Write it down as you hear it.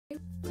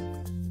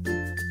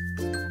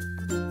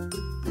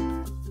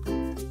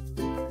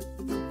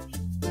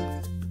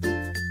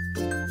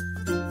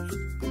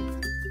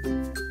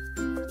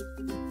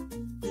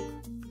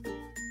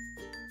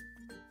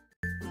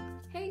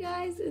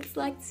it's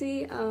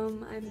Lexi.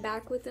 I'm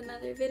back with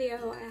another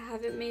video. I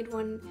haven't made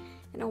one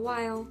in a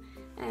while,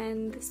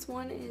 and this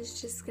one is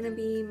just gonna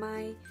be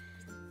my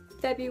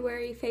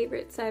February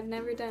favorites. I've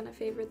never done a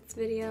favorites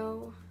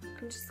video.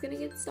 I'm just gonna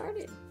get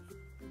started.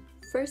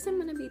 First, I'm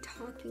gonna be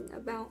talking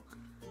about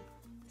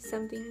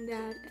something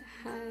that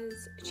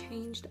has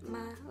changed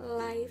my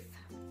life.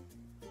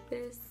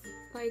 This,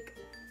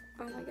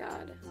 oh my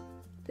god.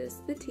 This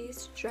is the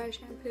Tease dry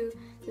shampoo.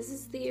 This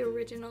is the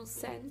original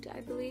scent, I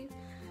believe.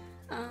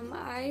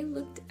 I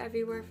looked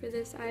everywhere for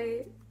this.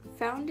 I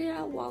found it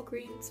at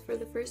Walgreens for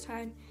the first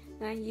time,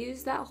 and I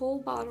used that whole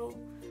bottle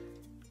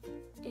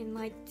in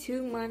like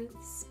 2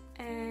 months,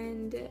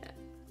 and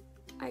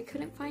I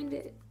couldn't find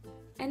it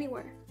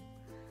anywhere.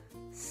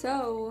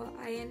 So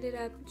I ended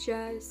up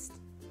just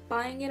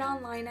buying it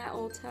online at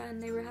Ulta,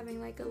 and they were having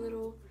like a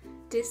little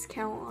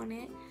discount on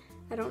it.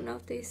 I don't know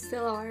if they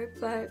still are,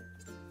 but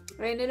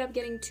I ended up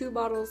getting 2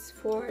 bottles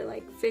for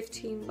like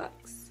 15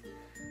 bucks.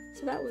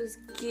 So that was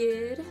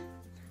good.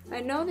 I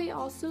know they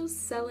also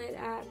sell it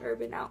at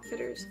Urban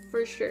Outfitters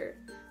for sure,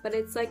 but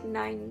it's like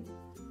 $9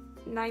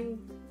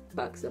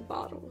 bucks a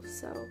bottle.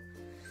 So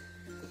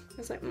I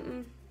was like,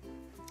 I'm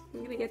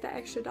gonna get that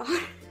extra dollar.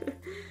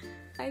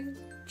 I've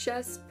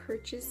just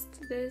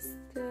purchased this.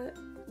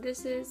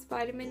 This is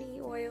vitamin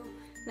E oil,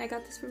 and I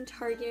got this from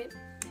Target.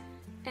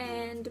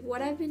 And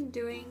what I've been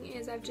doing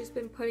is I've just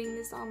been putting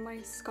this on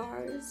my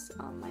scars,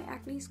 on my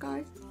acne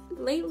scars.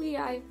 Lately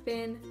I've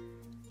been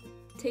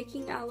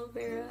taking aloe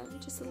vera,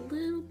 just a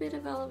little bit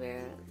of aloe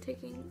vera,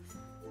 taking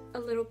a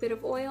little bit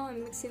of oil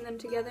and mixing them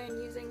together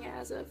and using it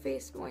as a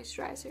face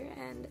moisturizer.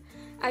 And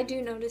I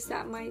do notice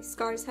that my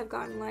scars have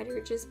gotten lighter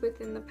just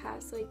within the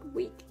past like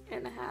week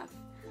and a half.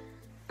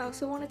 I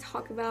also want to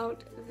talk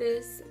about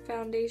this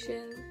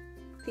foundation,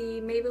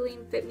 the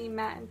Maybelline Fit Me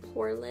Matte and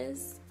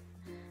Poreless.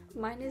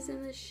 Mine is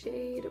in the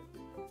shade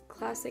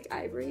Classic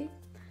Ivory,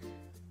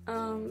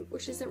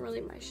 which isn't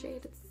really my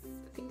shade.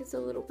 I think it's a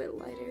little bit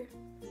lighter.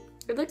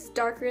 It looks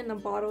darker in the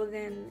bottle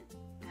than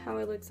how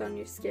it looks on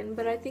your skin,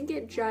 but I think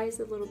it dries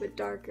a little bit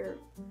darker.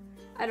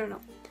 I don't know.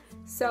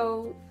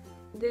 So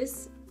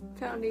this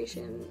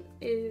foundation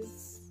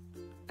is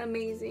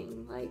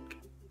amazing. Like,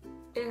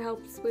 it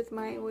helps with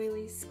my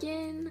oily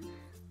skin,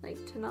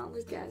 like to not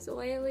look as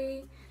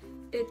oily.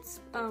 It's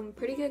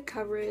pretty good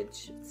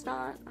coverage. It's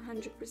not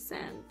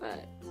 100%,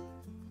 but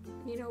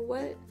you know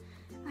what?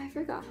 I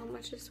forgot how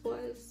much this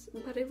was,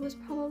 but it was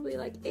probably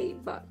like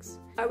 8 bucks.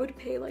 I would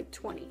pay like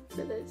 20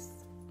 for this,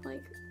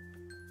 like,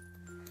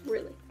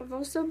 really. I've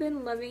also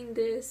been loving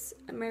this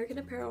American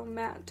Apparel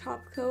matte top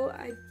coat.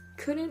 I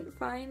couldn't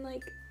find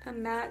like a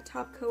matte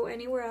top coat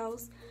anywhere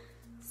else,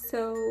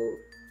 so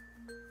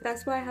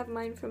that's why I have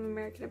mine from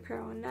American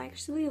Apparel, and I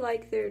actually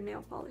like their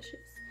nail polishes.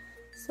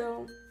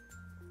 So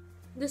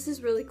this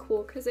is really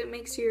cool because it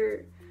makes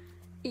you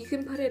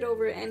can put it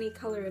over any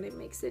color and it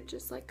makes it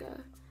just like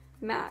a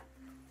matte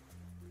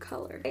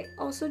color. I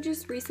also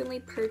just recently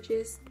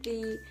purchased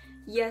the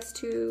Yes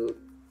to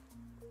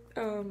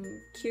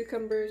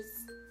cucumbers,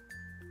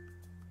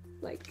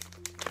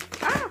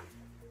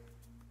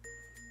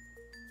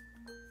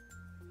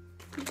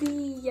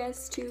 the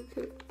Yes to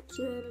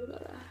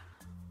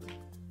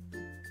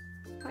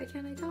why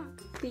can't I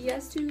talk? The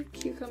Yes to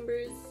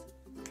Cucumbers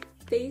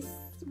face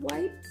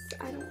wipes.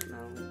 I don't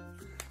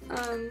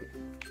know.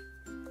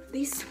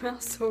 These smell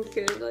so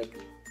good. Like,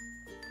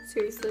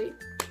 seriously,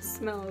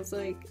 smells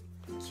like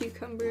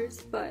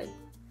cucumbers, but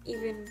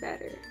even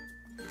better.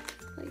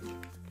 Like,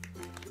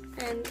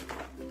 and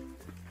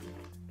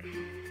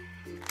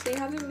they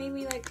haven't made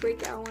me like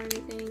break out or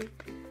anything.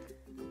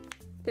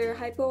 They're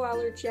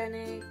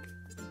hypoallergenic.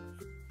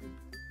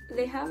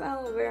 They have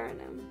aloe vera in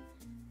them,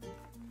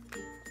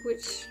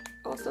 which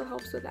also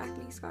helps with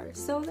acne scars.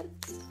 So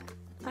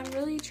I'm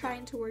really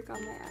trying to work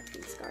on my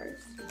acne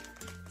scars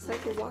so I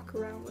can walk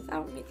around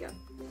without makeup.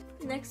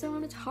 Next, I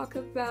want to talk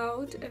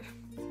about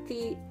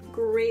the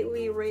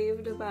greatly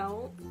raved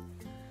about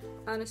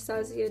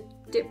Anastasia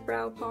Dip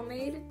Brow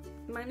Pomade.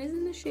 Mine is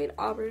in the shade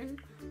Auburn,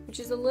 which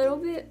is a little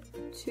bit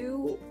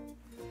too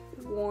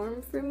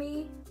warm for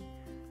me,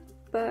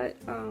 but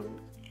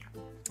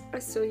I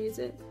still use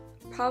it.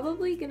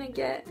 Probably gonna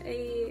get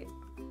a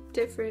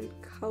different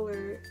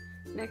color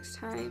next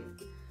time.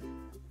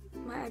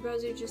 My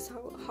eyebrows are just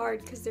so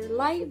hard because they're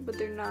light, but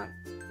they're not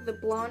the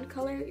blonde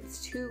color.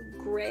 It's too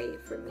gray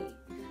for me.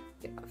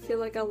 I feel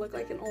like I'll look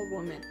like an old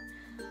woman.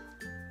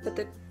 But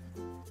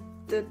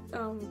the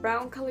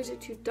brown colors are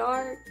too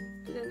dark.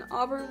 And then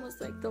Auburn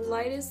was like the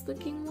lightest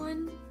looking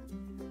one,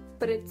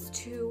 but it's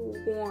too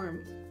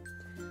warm.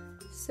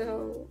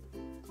 So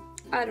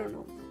I don't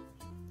know.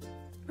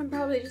 I'm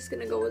probably just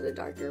gonna go with a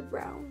darker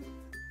brown.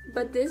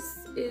 But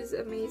this is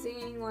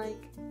amazing.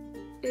 Like,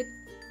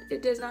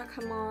 it does not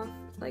come off.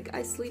 Like,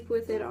 I sleep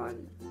with it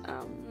on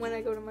when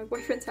I go to my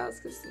boyfriend's house,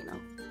 because, you know,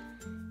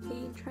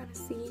 he ain't trying to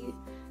see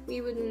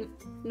me with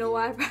no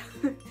eyebrows.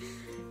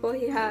 Well,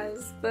 he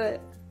has,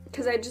 but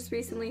because I just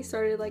recently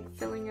started like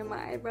filling in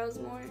my eyebrows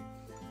more,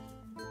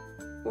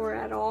 or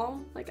at all.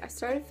 Like, I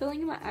started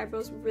filling in my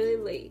eyebrows really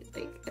late.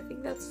 Like, I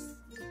think that's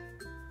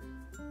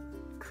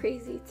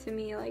crazy to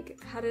me.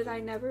 Like, how did I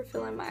never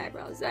fill in my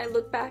eyebrows? I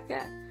look back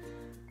at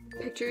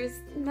pictures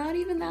not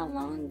even that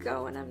long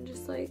ago and I'm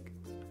just like,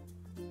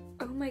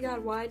 oh my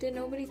god, why did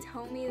nobody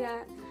tell me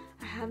that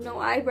I have no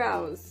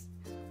eyebrows?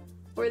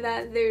 Or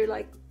that they're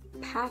like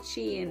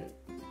patchy and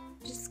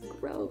just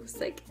gross.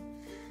 Like,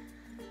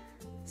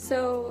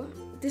 so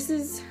this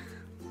is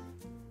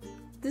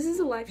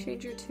a life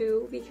changer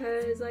too,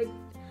 because like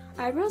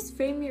eyebrows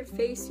frame your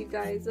face, you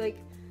guys. Like,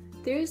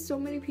 there's so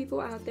many people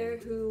out there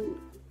who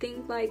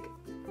think like,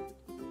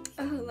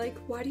 oh, like,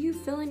 why do you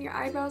fill in your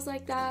eyebrows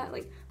like that?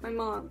 Like, my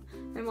mom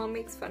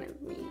makes fun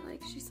of me.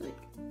 Like, she's like,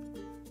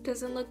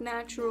 doesn't look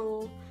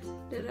natural.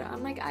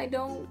 I'm like, I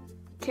don't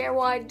care.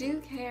 Well, I do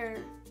care,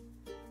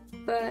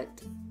 but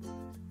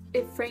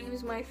it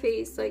frames my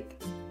face.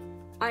 Like,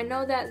 I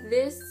know that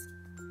this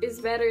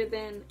is better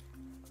than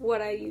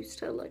what I used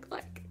to look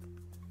like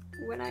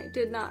when I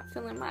did not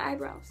fill in my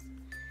eyebrows.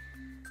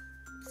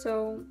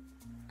 So,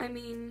 I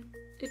mean,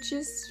 it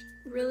just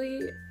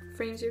really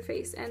frames your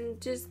face,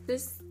 and just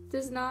this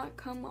does not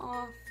come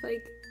off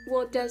like,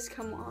 well, it does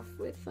come off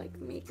with like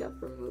makeup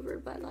remover,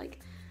 but like,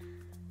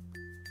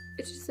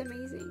 it's just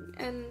amazing.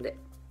 And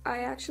I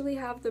actually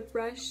have the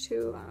brush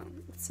too,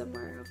 it's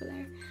somewhere over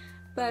there,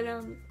 but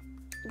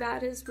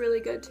that is really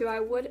good too. I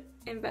would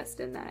invest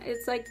in that.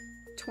 It's like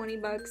 20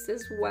 bucks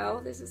as well.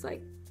 This is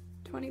like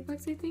 20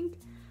 bucks, I think,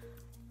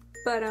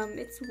 but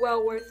it's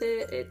well worth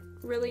it. It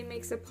really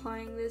makes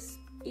applying this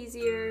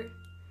easier.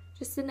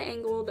 Just an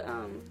angled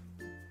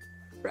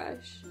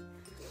brush.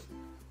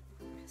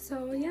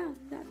 So yeah,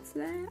 that's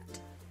that.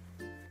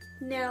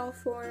 Now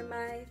for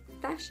my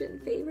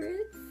fashion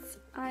favorites,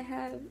 I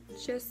have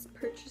just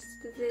purchased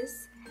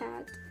this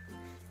hat,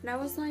 and I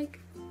was like,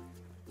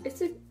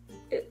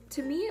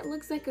 to me it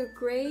looks like a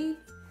gray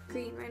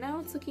green. Right now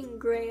it's looking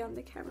gray on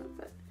the camera,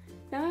 but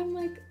now I'm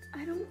like,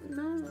 I don't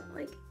know,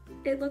 like,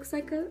 it looks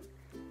like a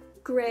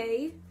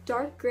gray,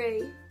 dark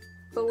gray,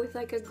 but with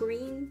like a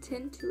green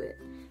tint to it.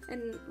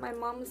 And my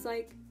mom was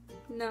like,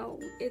 no,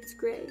 it's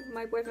gray.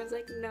 My boyfriend's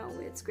like, no,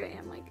 it's gray.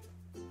 I'm like,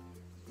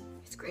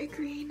 it's gray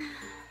green.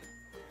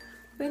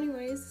 But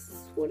anyways, this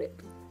is what it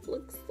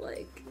looks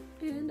like.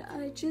 And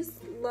I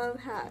just love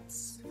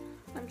hats.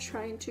 I'm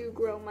trying to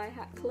grow my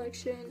hat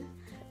collection.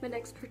 My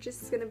next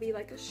purchase is gonna be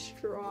like a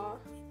straw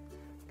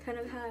kind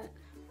of hat.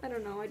 I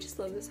don't know, I just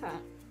love this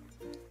hat.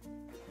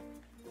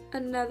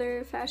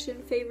 Another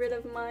fashion favorite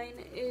of mine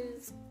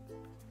is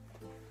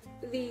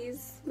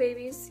these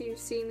babies. You've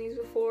seen these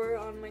before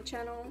on my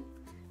channel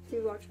if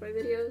you watch my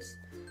videos.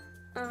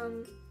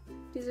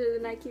 These are the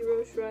Nike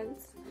Roche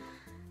Runs.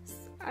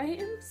 I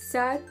am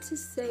sad to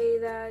say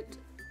that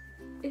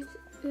it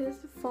is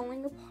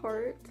falling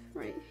apart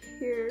right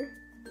here,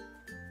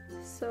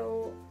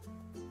 so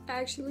I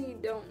actually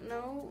don't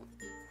know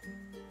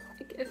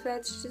if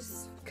that's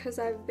just because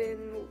I've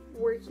been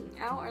working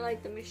out or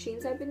like the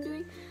machines I've been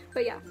doing,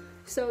 but yeah,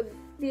 so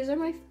these are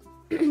my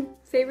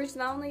favorites,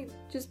 not only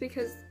just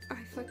because I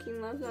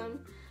fucking love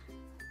them.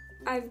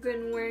 I've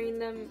been wearing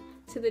them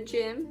to the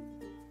gym,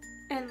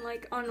 and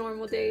like on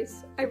normal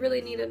days I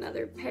really need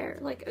another pair,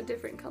 like a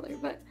different color,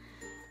 but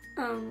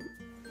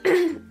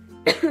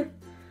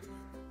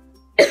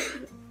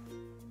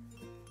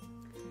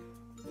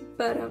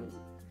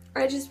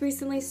I just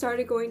recently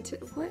started going to,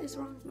 what is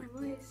wrong with my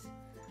voice?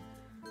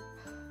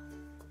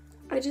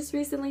 I just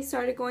recently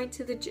started going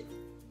to the gym.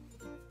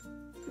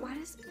 What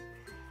is it?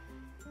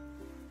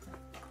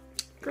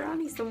 Girl, I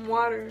need some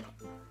water.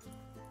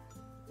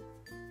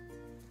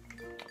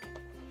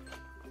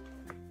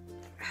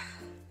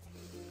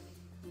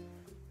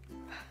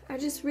 I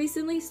just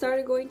recently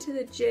started going to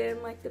the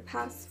gym like the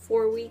past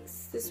 4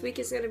 weeks. This week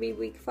is going to be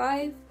week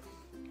 5.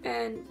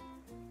 And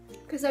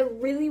because I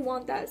really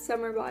want that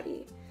summer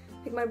body.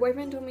 Like, my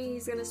boyfriend told me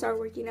he's going to start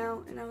working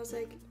out, and I was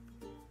like,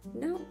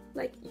 no,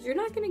 like, you're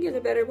not going to get a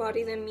better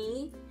body than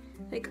me.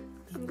 Like,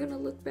 I'm going to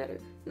look better.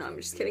 No, I'm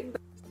just kidding.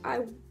 But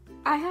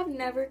I have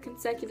never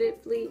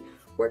consecutively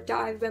worked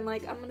out. I've been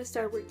like, I'm going to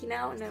start working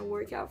out, and I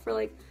work out for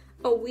like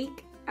a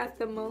week at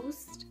the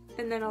most,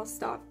 and then I'll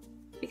stop.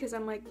 Because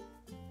I'm like,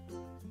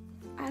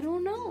 I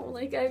don't know.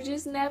 Like, I've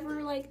just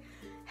never like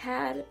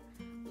had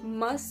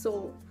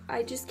muscle.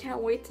 I just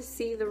can't wait to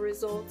see the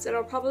results. And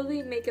I'll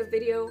probably make a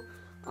video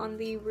on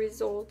the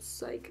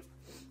results like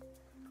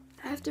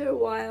after a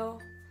while,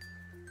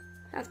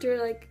 after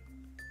like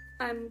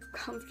I'm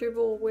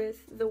comfortable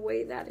with the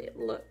way that it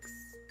looks,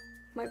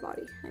 my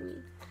body, I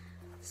mean.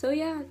 So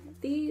yeah,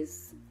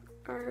 these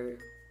are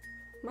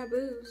my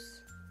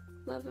boos.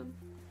 Love them.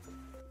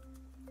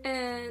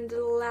 And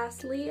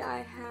lastly,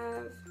 I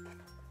have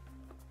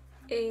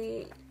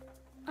a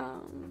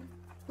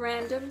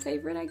random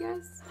favorite, I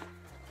guess,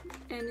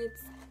 and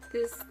it's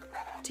this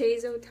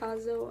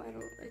Tazo,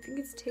 I think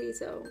it's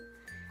Tazo,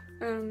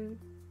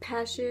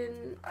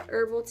 passion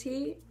herbal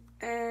tea,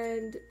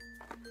 and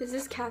this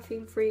is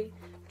caffeine free,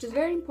 which is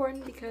very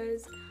important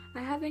because I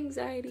have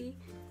anxiety,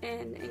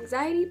 and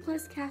anxiety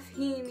plus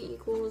caffeine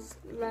equals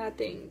bad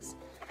things.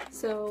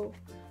 So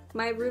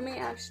my roommate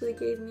actually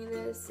gave me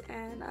this,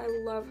 and I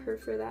love her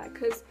for that,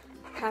 because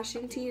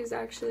passion tea is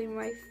actually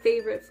my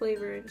favorite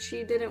flavor, and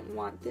she didn't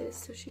want this,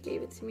 so she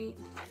gave it to me.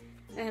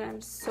 And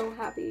I'm so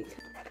happy.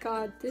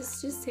 God,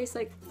 this just tastes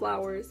like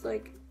flowers,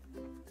 like,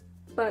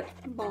 but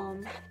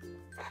bomb.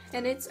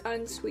 And it's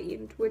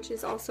unsweetened, which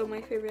is also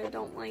my favorite. I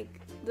don't like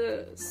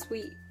the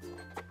sweet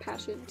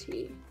passion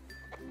tea.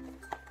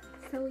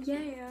 So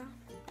yeah,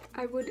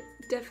 I would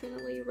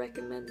definitely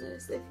recommend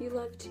this if you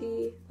love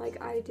tea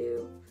like I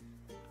do.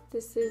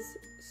 This is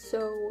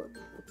so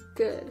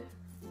good.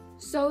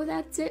 So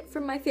that's it for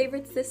my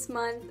favorites this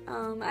month.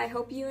 I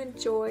hope you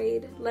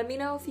enjoyed. Let me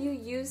know if you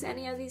use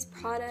any of these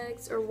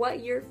products or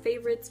what your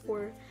favorites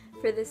were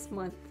for this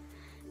month.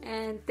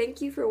 And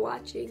thank you for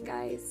watching,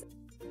 guys.